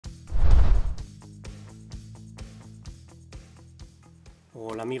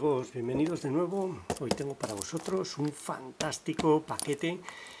Hola amigos, bienvenidos de nuevo. Hoy tengo para vosotros un fantástico paquete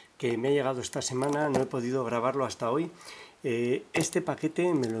que me ha llegado esta semana, no he podido grabarlo hasta hoy. Este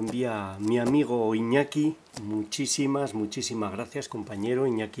paquete me lo envía mi amigo Iñaki. Muchísimas gracias, compañero.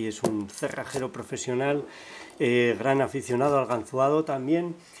 Iñaki es un cerrajero profesional, gran aficionado al ganzuado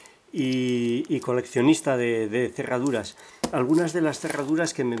también y coleccionista de cerraduras. Algunas de las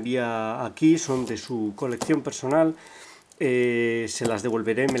cerraduras que me envía aquí son de su colección personal. Se las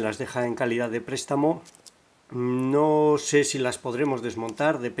devolveré, me las deja en calidad de préstamo. No sé si las podremos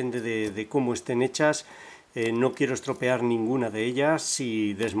desmontar, depende de cómo estén hechas. No quiero estropear ninguna de ellas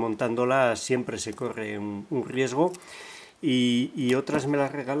y desmontándolas siempre se corre un riesgo. Y otras me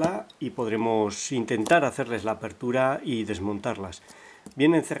las regala y podremos intentar hacerles la apertura y desmontarlas.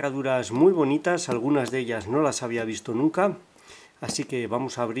 Vienen cerraduras muy bonitas, algunas de ellas no las había visto nunca. Así que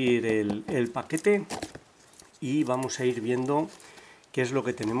vamos a abrir el paquete y vamos a ir viendo qué es lo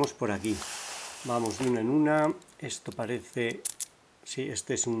que tenemos por aquí. Vamos de una en una. Esto parece... sí,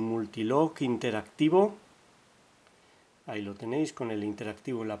 este es un multilock interactivo. Ahí lo tenéis con el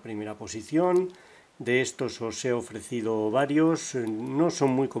interactivo en la primera posición. De estos os he ofrecido varios. No son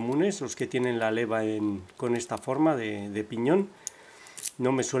muy comunes los que tienen la leva con esta forma de piñón.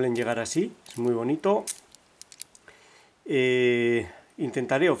 No me suelen llegar así. Es muy bonito.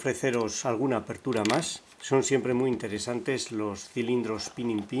 Intentaré ofreceros alguna apertura más. Son siempre muy interesantes los cilindros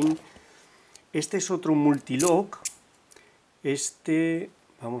pin in pin. Este es otro multilock. Este,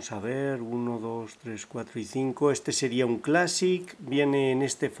 vamos a ver, 1, 2, 3, 4 y 5. Este sería un Classic. Viene en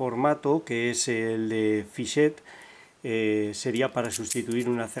este formato que es el de fichet. Sería para sustituir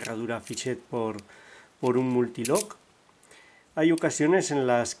una cerradura fichet por un multilock. Hay ocasiones en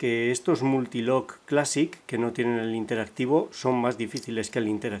las que estos multilock Classic, que no tienen el interactivo, son más difíciles que el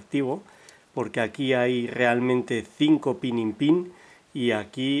interactivo, porque aquí hay realmente 5 pin in pin y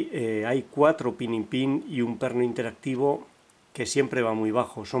aquí hay 4 pin in pin y un perno interactivo que siempre va muy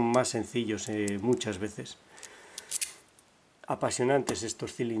bajo. Son más sencillos muchas veces. Apasionantes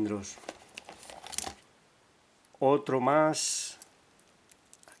estos cilindros. Otro más.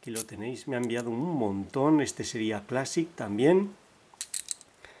 Aquí lo tenéis, me ha enviado un montón. Este sería Classic también.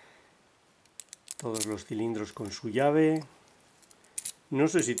 Todos los cilindros con su llave. No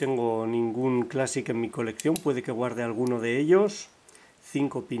sé si tengo ningún Classic en mi colección, puede que guarde alguno de ellos.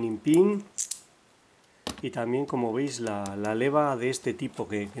 5 pin in pin. Y también, como veis, la leva de este tipo,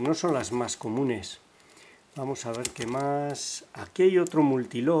 que no son las más comunes. Vamos a ver qué más. Aquí hay otro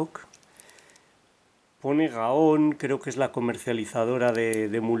multilock. Pone Gaón, creo que es la comercializadora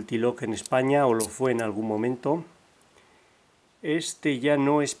de multilock en España, o lo fue en algún momento. Este ya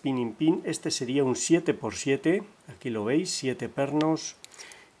no es pin in pin, este sería un 7×7. Aquí lo veis, 7 pernos.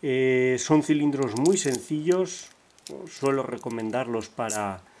 Son cilindros muy sencillos, suelo recomendarlos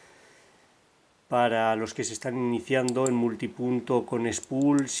para los que se están iniciando en multipunto con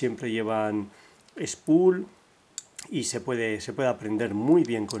spool. Siempre llevan spool y se puede aprender muy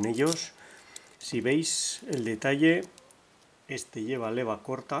bien con ellos. Si veis el detalle, este lleva leva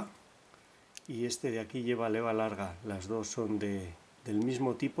corta y este de aquí lleva leva larga. Las dos son del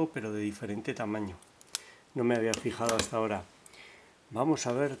mismo tipo pero de diferente tamaño. No me había fijado hasta ahora. Vamos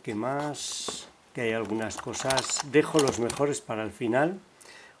a ver qué más, que hay algunas cosas. Dejo los mejores para el final.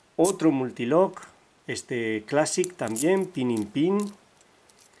 Otro multilock, este Classic también, pin in pin.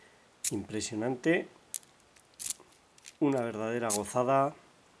 Impresionante. Una verdadera gozada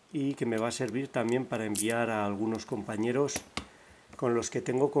y que me va a servir también para enviar a algunos compañeros con los que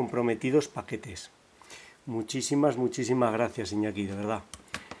tengo comprometidos paquetes. Muchísimas gracias, Iñaki, de verdad.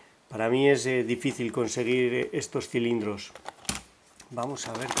 Para mí es difícil conseguir estos cilindros. Vamos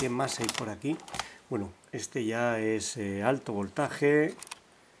a ver qué más hay por aquí. Bueno, este ya es alto voltaje.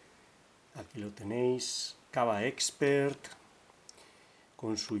 Aquí lo tenéis. Cava Expert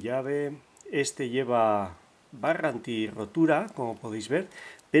con su llave. Este lleva barra anti-rotura, como podéis ver,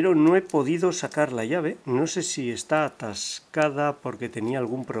 pero no he podido sacar la llave. No sé si está atascada porque tenía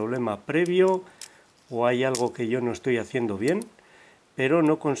algún problema previo o hay algo que yo no estoy haciendo bien, pero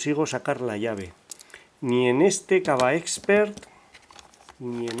no consigo sacar la llave. Ni en este Cava Expert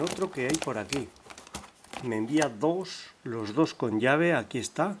ni en otro que hay por aquí. Me envía los dos con llave. Aquí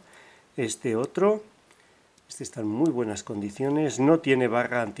está este otro. Este está en muy buenas condiciones, no tiene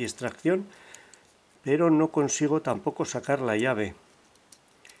barra anti-extracción, pero no consigo tampoco sacar la llave.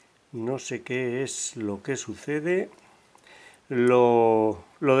 No sé qué es lo que sucede. Lo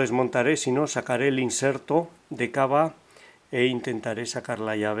desmontaré, si no sacaré el inserto de cava e intentaré sacar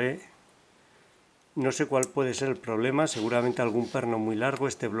la llave. No sé cuál puede ser el problema, seguramente algún perno muy largo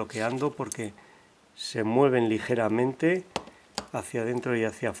esté bloqueando porque se mueven ligeramente hacia adentro y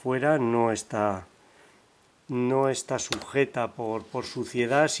hacia afuera, no está sujeta por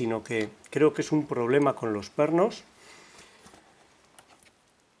suciedad, sino que creo que es un problema con los pernos.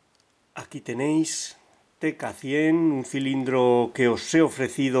 Aquí tenéis TK100, un cilindro que os he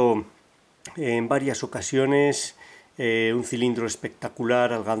ofrecido en varias ocasiones, un cilindro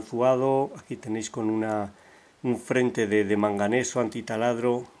espectacular al ganzuado. Aquí tenéis con un frente de manganeso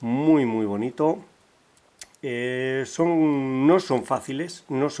antitaladro muy bonito. No son fáciles,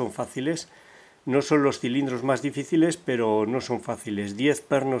 no son los cilindros más difíciles, pero no son fáciles. 10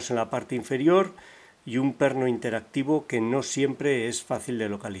 pernos en la parte inferior y un perno interactivo que no siempre es fácil de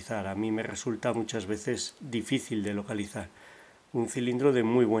localizar. A mí me resulta muchas veces difícil de localizar. Un cilindro de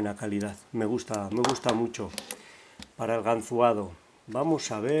muy buena calidad, me gusta mucho para el ganzuado.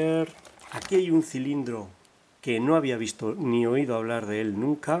 Vamos a ver, aquí hay un cilindro que no había visto ni oído hablar de él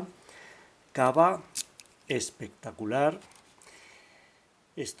nunca. Cava, espectacular.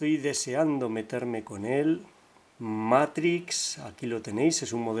 Estoy deseando meterme con él. Matrix, aquí lo tenéis,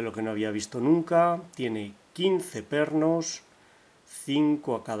 es un modelo que no había visto nunca. Tiene 15 pernos,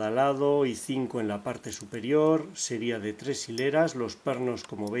 5 a cada lado y 5 en la parte superior. Sería de 3 hileras. Los pernos,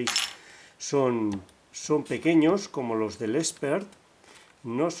 como veis, son pequeños, como los del Expert.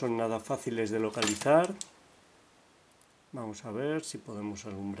 No son nada fáciles de localizar. Vamos a ver si podemos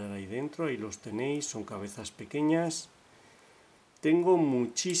alumbrar ahí dentro. Ahí los tenéis, son cabezas pequeñas. Tengo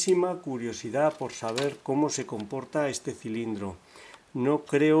muchísima curiosidad por saber cómo se comporta este cilindro. No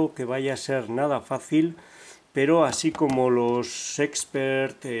creo que vaya a ser nada fácil, pero así como los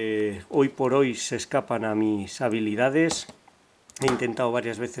Expert hoy por hoy se escapan a mis habilidades, he intentado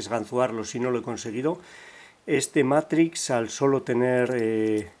varias veces ganzuarlos y no lo he conseguido. Este Matrix, al solo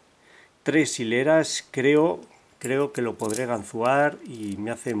tener 3 hileras, creo que lo podré ganzuar y me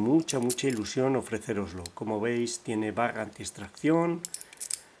hace mucha ilusión ofreceroslo. Como veis, tiene barra anti-extracción,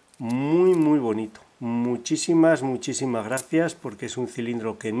 muy bonito. Muchísimas gracias, porque es un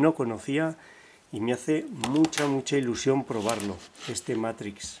cilindro que no conocía y me hace mucha ilusión probarlo. Este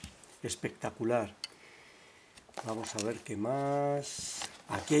Matrix, espectacular. Vamos a ver qué más.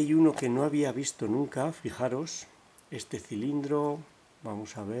 Aquí hay uno que no había visto nunca, fijaros, este cilindro.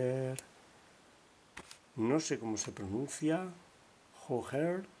 Vamos a ver. No sé cómo se pronuncia.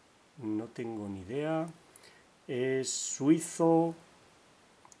 Hoher, no tengo ni idea. Es suizo.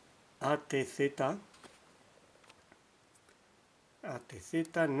 ATZ,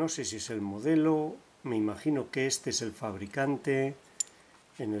 no sé si es el modelo, me imagino que este es el fabricante.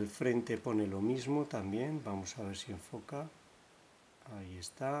 En el frente pone lo mismo también, vamos a ver si enfoca. Ahí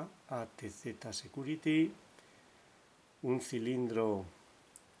está, ATZ Security. Un cilindro,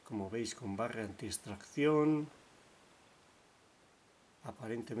 como veis, con barra anti-extracción.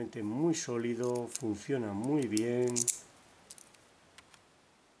 Aparentemente muy sólido, funciona muy bien.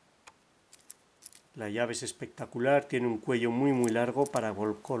 La llave es espectacular, tiene un cuello muy largo para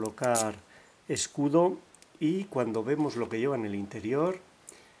colocar escudo, y cuando vemos lo que lleva en el interior,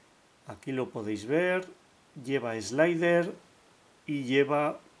 aquí lo podéis ver, lleva slider y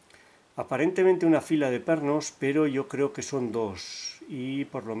lleva aparentemente una fila de pernos, pero yo creo que son 2 y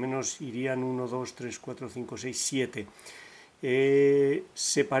por lo menos irían 1, 2, 3, 4, 5, 6, 7.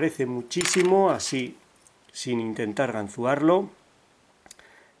 Se parece muchísimo, así sin intentar ganzuarlo,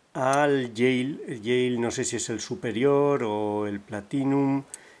 al Yale. El Yale no sé si es el superior o el Platinum,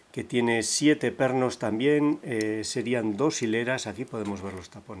 que tiene 7 pernos también. Serían 2 hileras. Aquí podemos ver los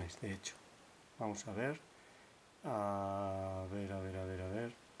tapones, de hecho. Vamos a ver. A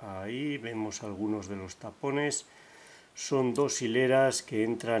ver. Ahí vemos algunos de los tapones. Son 2 hileras que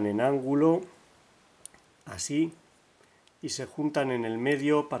entran en ángulo, así, y se juntan en el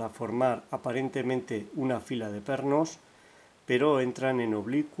medio para formar aparentemente una fila de pernos, pero entran en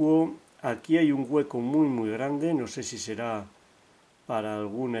oblicuo. Aquí hay un hueco muy grande, no sé si será para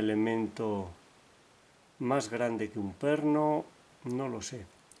algún elemento más grande que un perno, no lo sé.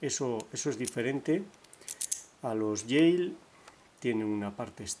 Eso es diferente a los Yale. Tiene una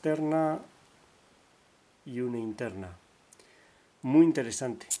parte externa y una interna. Muy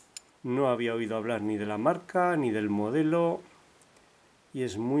interesante. No había oído hablar ni de la marca ni del modelo y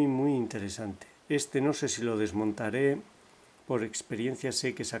es muy interesante. Este no sé si lo desmontaré. Por experiencia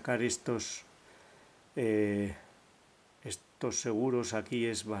sé que sacar estos seguros aquí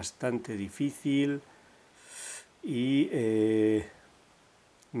es bastante difícil, y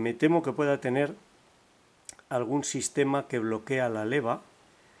me temo que pueda tener algún sistema que bloquea la leva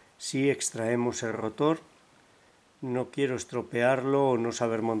si extraemos el rotor. No quiero estropearlo o no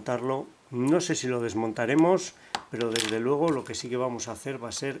saber montarlo. No sé si lo desmontaremos, pero desde luego lo que sí que vamos a hacer va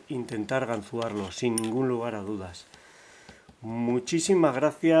a ser intentar ganzuarlo, sin ningún lugar a dudas. Muchísimas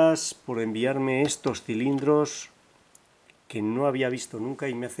gracias por enviarme estos cilindros que no había visto nunca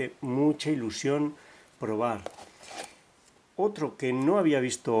y me hace mucha ilusión probar. Otro que no había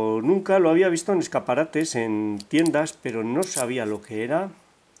visto nunca, lo había visto en escaparates, en tiendas, pero no sabía lo que era.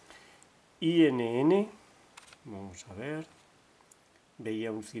 INN, vamos a ver,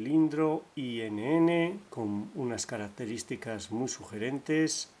 veía un cilindro INN con unas características muy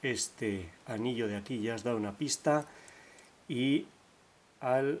sugerentes. Este anillo de aquí ya has dado una pista. Y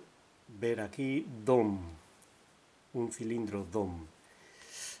al ver aquí DOM, un cilindro DOM.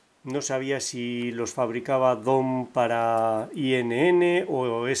 No sabía si los fabricaba DOM para INN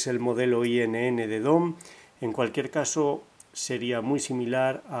o es el modelo INN de DOM. En cualquier caso sería muy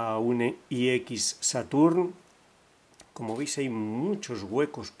similar a un iX Saturn. Como veis hay muchos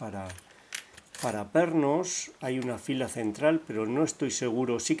huecos para pernos. Hay una fila central, pero no estoy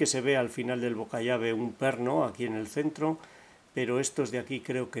seguro. Sí que se ve al final del bocallave un perno aquí en el centro, pero estos de aquí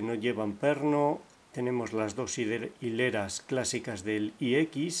creo que no llevan perno. Tenemos las dos hileras clásicas del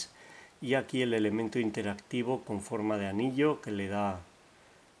iX y aquí el elemento interactivo con forma de anillo que le da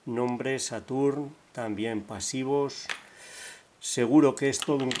nombre Saturn, también pasivos. Seguro que es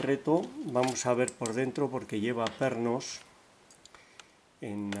todo un reto. Vamos a ver por dentro porque lleva pernos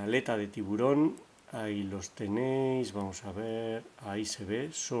en aleta de tiburón. Ahí los tenéis, vamos a ver, ahí se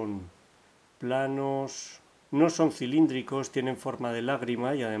ve, son planos. No son cilíndricos, tienen forma de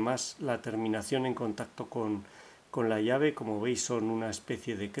lágrima y además la terminación en contacto con la llave, como veis, son una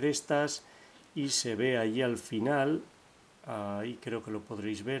especie de crestas y se ve allí al final, ahí creo que lo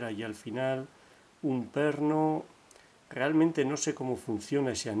podréis ver, allí al final, un perno. Realmente no sé cómo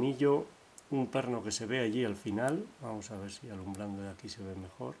funciona ese anillo, un perno que se ve allí al final. Vamos a ver si alumbrando de aquí se ve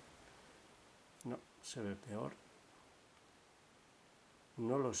mejor. No, se ve peor.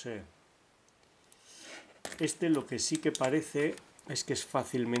 No lo sé. Este lo que sí que parece es que es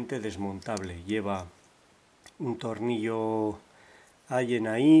fácilmente desmontable. Lleva un tornillo Allen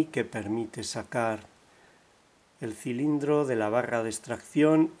ahí que permite sacar el cilindro de la barra de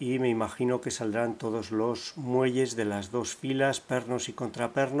extracción y me imagino que saldrán todos los muelles de las dos filas, pernos y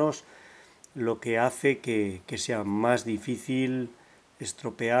contrapernos, lo que hace que sea más difícil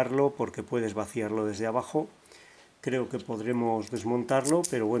estropearlo porque puedes vaciarlo desde abajo. Creo que podremos desmontarlo,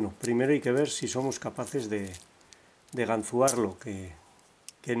 pero bueno, primero hay que ver si somos capaces de ganzuarlo, que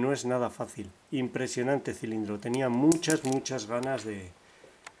no es nada fácil. Impresionante cilindro, tenía muchas ganas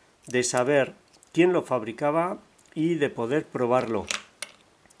de saber quién lo fabricaba y de poder probarlo.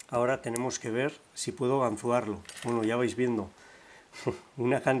 Ahora tenemos que ver si puedo ganzuarlo. Bueno, ya vais viendo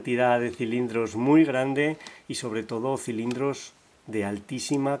una cantidad de cilindros muy grande y sobre todo cilindros de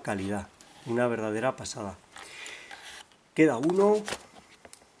altísima calidad. Una verdadera pasada. Queda uno,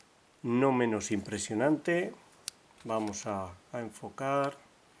 no menos impresionante. Vamos a enfocar.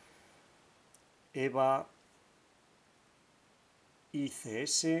 EVA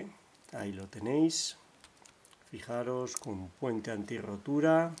ICS, ahí lo tenéis. Fijaros, con puente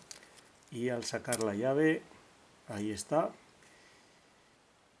antirrotura y al sacar la llave, ahí está.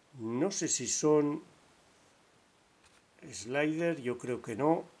 No sé si son slider, yo creo que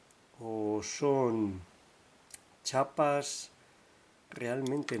no, o son chapas,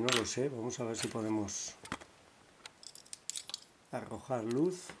 realmente no lo sé. Vamos a ver si podemos arrojar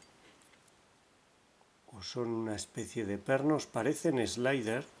luz. O son una especie de pernos, parecen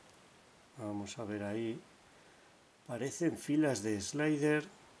slider. Vamos a ver ahí. Parecen filas de slider,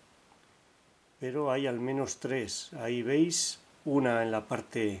 pero hay al menos tres. Ahí veis, una en la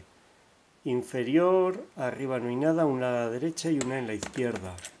parte inferior, arriba no hay nada, una a la derecha y una en la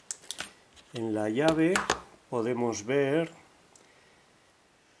izquierda. En la llave podemos ver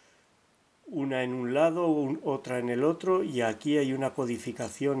una en un lado, otra en el otro, y aquí hay una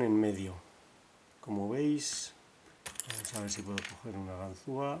codificación en medio. Como veis, vamos a ver si puedo coger una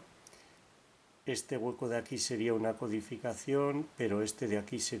ganzúa. Este hueco de aquí sería una codificación, pero este de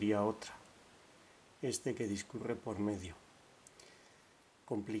aquí sería otra. Este que discurre por medio.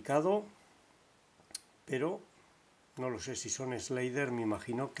 Complicado, pero no lo sé si son slider, me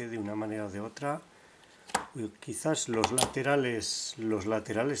imagino que de una manera o de otra. Quizás los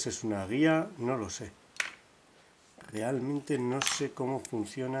laterales es una guía, no lo sé. Realmente no sé cómo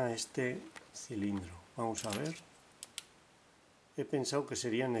funciona este cilindro. Vamos a ver. He pensado que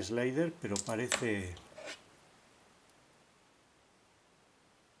serían slider, pero parecen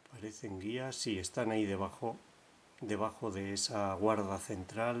guías. Sí, están ahí debajo de esa guarda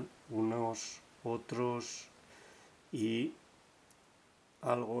central, unos, otros y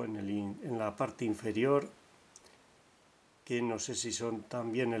algo en la parte inferior, que no sé si son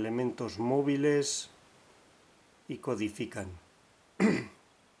también elementos móviles y codifican.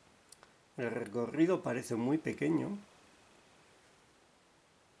 El recorrido parece muy pequeño.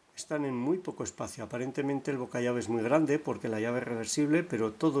 Están en muy poco espacio. Aparentemente el bocallave es muy grande porque la llave es reversible,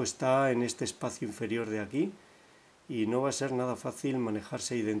 pero todo está en este espacio inferior de aquí y no va a ser nada fácil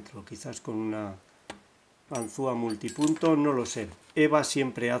manejarse ahí dentro. Quizás con una ganzúa multipunto, no lo sé. Eva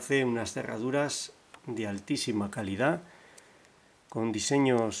siempre hace unas cerraduras de altísima calidad, con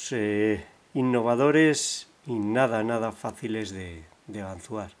diseños innovadores y nada fáciles de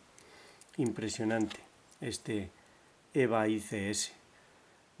ganzuar. Impresionante este Eva ICS.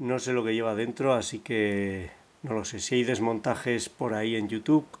 No sé lo que lleva dentro, así que no lo sé. Si hay desmontajes por ahí en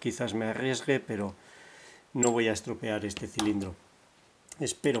YouTube, quizás me arriesgue, pero no voy a estropear este cilindro.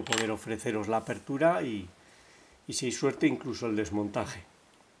 Espero poder ofreceros la apertura y si hay suerte, incluso el desmontaje.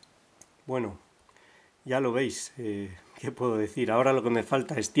 Bueno, ya lo veis. ¿Qué puedo decir? Ahora lo que me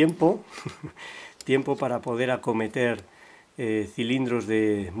falta es tiempo. Tiempo para poder acometer cilindros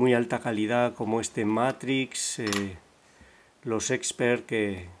de muy alta calidad como este Matrix, los Expert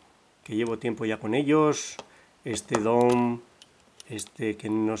que llevo tiempo ya con ellos, este DOM, este que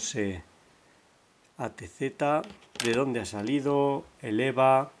no sé, ATZ, de dónde ha salido, el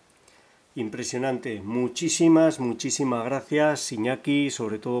EVA. Impresionante. Muchísimas gracias, Iñaki,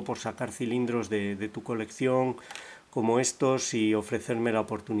 sobre todo por sacar cilindros de tu colección como estos y ofrecerme la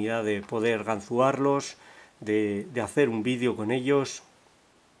oportunidad de poder ganzuarlos, de hacer un vídeo con ellos.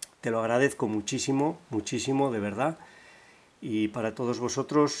 Te lo agradezco muchísimo, de verdad. Y para todos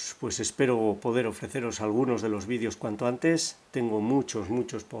vosotros, pues espero poder ofreceros algunos de los vídeos cuanto antes. Tengo muchos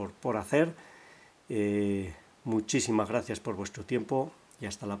por hacer. Muchísimas gracias por vuestro tiempo y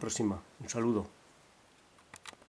hasta la próxima. Un saludo.